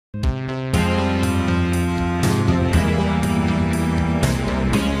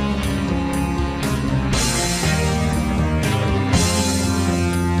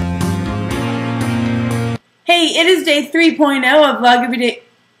Hey, it is day 3.0 of Vlog Every Day.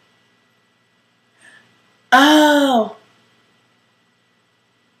 Oh.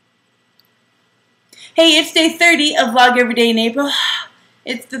 Hey, it's day 30 of Vlog Every Day in April.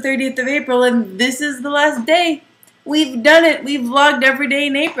 It's the 30th of April, and this is the last day. We've done it. We've vlogged every day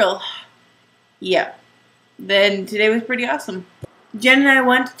in April. Yeah. Then today was pretty awesome. Jen and I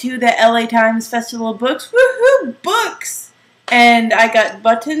went to the LA Times Festival of Books. Woohoo! Books! And I got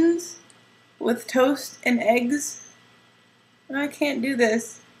buttons with toast and eggs. I can't do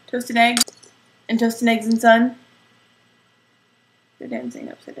this. Toast and eggs. And toast and eggs and sun. They're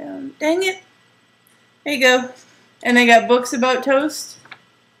dancing upside down. Dang it! There you go. And I got books about Toast.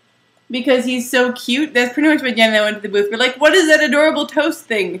 Because he's so cute. That's pretty much what Jen and I went to the booth. We're like, what is that adorable Toast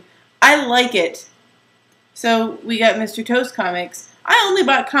thing? I like it. So we got Mr. Toast comics. I only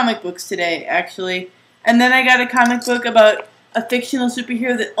bought comic books today, actually. And then I got a comic book about a fictional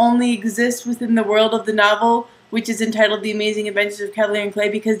superhero that only exists within the world of the novel, which is entitled The Amazing Adventures of Cavalier and Clay,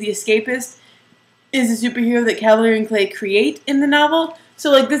 because the Escapist is a superhero that Cavalier and Clay create in the novel.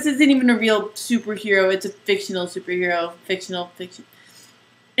 So, like, this isn't even a real superhero. It's a fictional superhero. Fiction.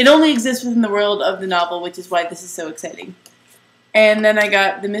 It only exists within the world of the novel, which is why this is so exciting. And then I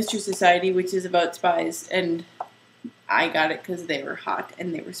got The Mystery Society, which is about spies. And I got it because they were hot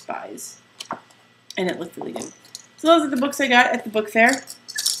and they were spies. And it looked really good. So those are the books I got at the book fair.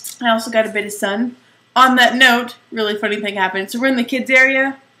 I also got a bit of sun. On that note, really funny thing happened. So we're in the kids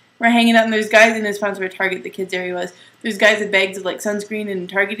area. We're hanging out and there's guys in this sponsor where Target, the kids area was. There's guys with bags of like sunscreen and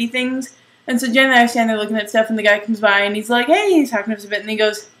Target-y things. And so Jen and I are standing there looking at stuff and the guy comes by and he's like, hey, he's talking to us a bit and he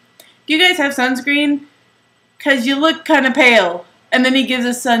goes, do you guys have sunscreen? Because you look kind of pale. And then he gives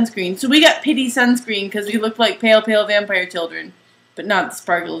us sunscreen. So we got pity sunscreen because we look like pale, pale vampire children. But not the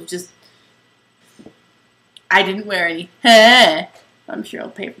sparkle, just... I didn't wear any. I'm sure I'll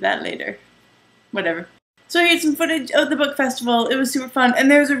pay for that later. Whatever. So here's some footage of the book festival. It was super fun. And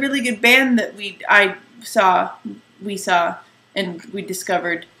there's a really good band that we saw, and we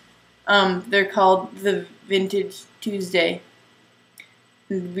discovered. They're called The Vintage Tuesday.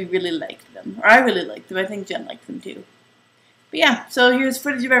 And we really liked them. Or I really liked them. I think Jen liked them too. But yeah, so here's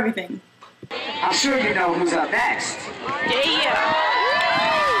footage of everything. I'm sure you know who's up next. Yeah.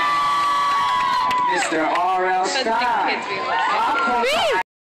 Mr. R.L. Stein.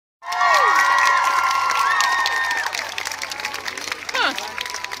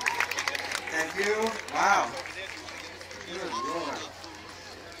 Thank you. Wow. Good Lord.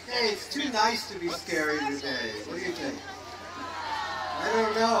 Hey, it's too nice to be scary today. What do you think? I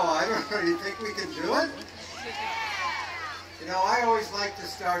don't know. I don't know. Do you think we can do it? You know, I always like to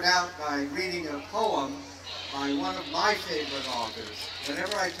start out by reading a poem by one of my favorite authors.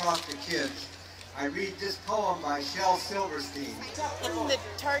 Whenever I talk to kids, I read this poem by Shel Silverstein. In the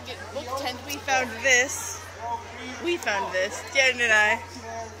Target book tent, we found this. Jen and I.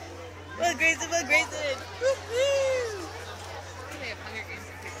 Well, Grayson, woohoo!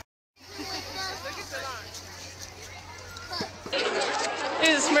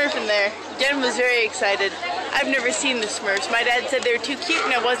 There's a Smurf in there. Jen was very excited. I've never seen the Smurfs. My dad said they were too cute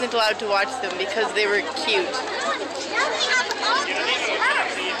and I wasn't allowed to watch them because they were cute.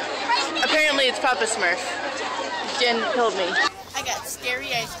 Apparently it's Papa Smurf. Jen told me. I got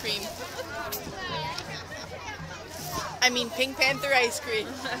scary ice cream. I mean Pink Panther ice cream.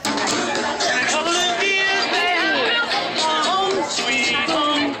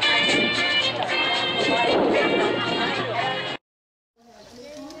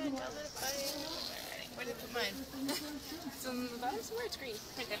 Somewhere it's green.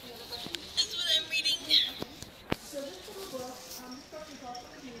 Right there. That's what I'm reading.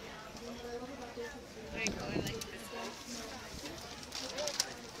 Very cool. I like this one.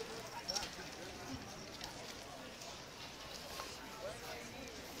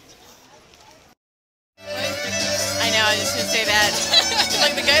 I know, I was just gonna say that.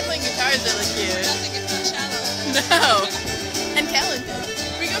 Like the guy playing guitar is really cute. Sounds like it's not shallow. No. And talented.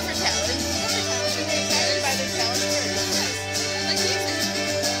 We go for talent. By their talent first.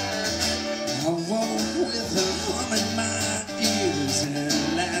 I woke with a hum in my ears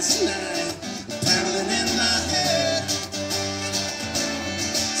and last night pounding in my head.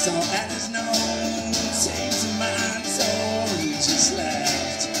 So as no take to my soul, he just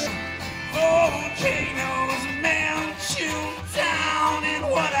laughed. Volcanoes melt you down, and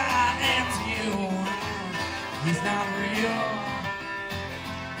what I am to you is not real.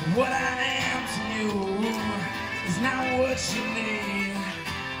 What I am to you is not what you need.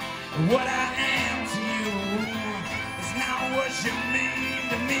 What I am to you is not what you mean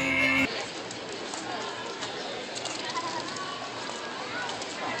to me.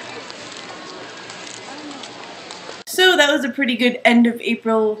 that was a pretty good end of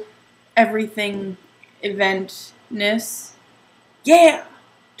April everything eventness. Yeah!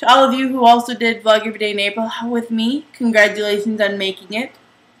 To all of you who also did Vlog Every Day in April with me, congratulations on making it.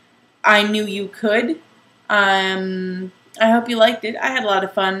 I knew you could. I hope you liked it. I had a lot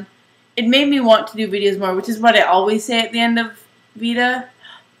of fun. It made me want to do videos more, which is what I always say at the end of VEDA.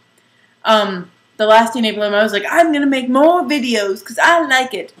 The last day in April, I was like, I'm going to make more videos because I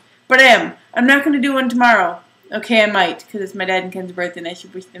like it. But I am. I'm not going to do one tomorrow. Okay, I might, because it's my dad and Ken's birthday, and I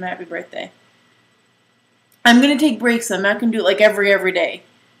should wish them happy birthday. I'm going to take breaks, so I'm not going to do it like every day.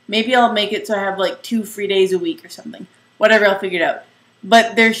 Maybe I'll make it so I have like 2 free days a week or something. Whatever, I'll figure it out.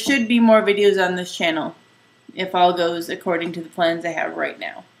 But there should be more videos on this channel, if all goes according to the plans I have right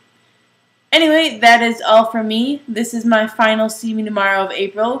now. Anyway, that is all from me. This is my final See Me Tomorrow of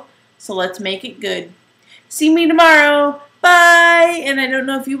April, so let's make it good. See me tomorrow! Bye! And I don't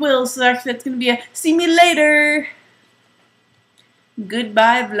know if you will, so actually that's going to be a see me later!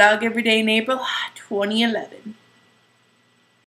 Goodbye, Vlog Every Day in April 2011.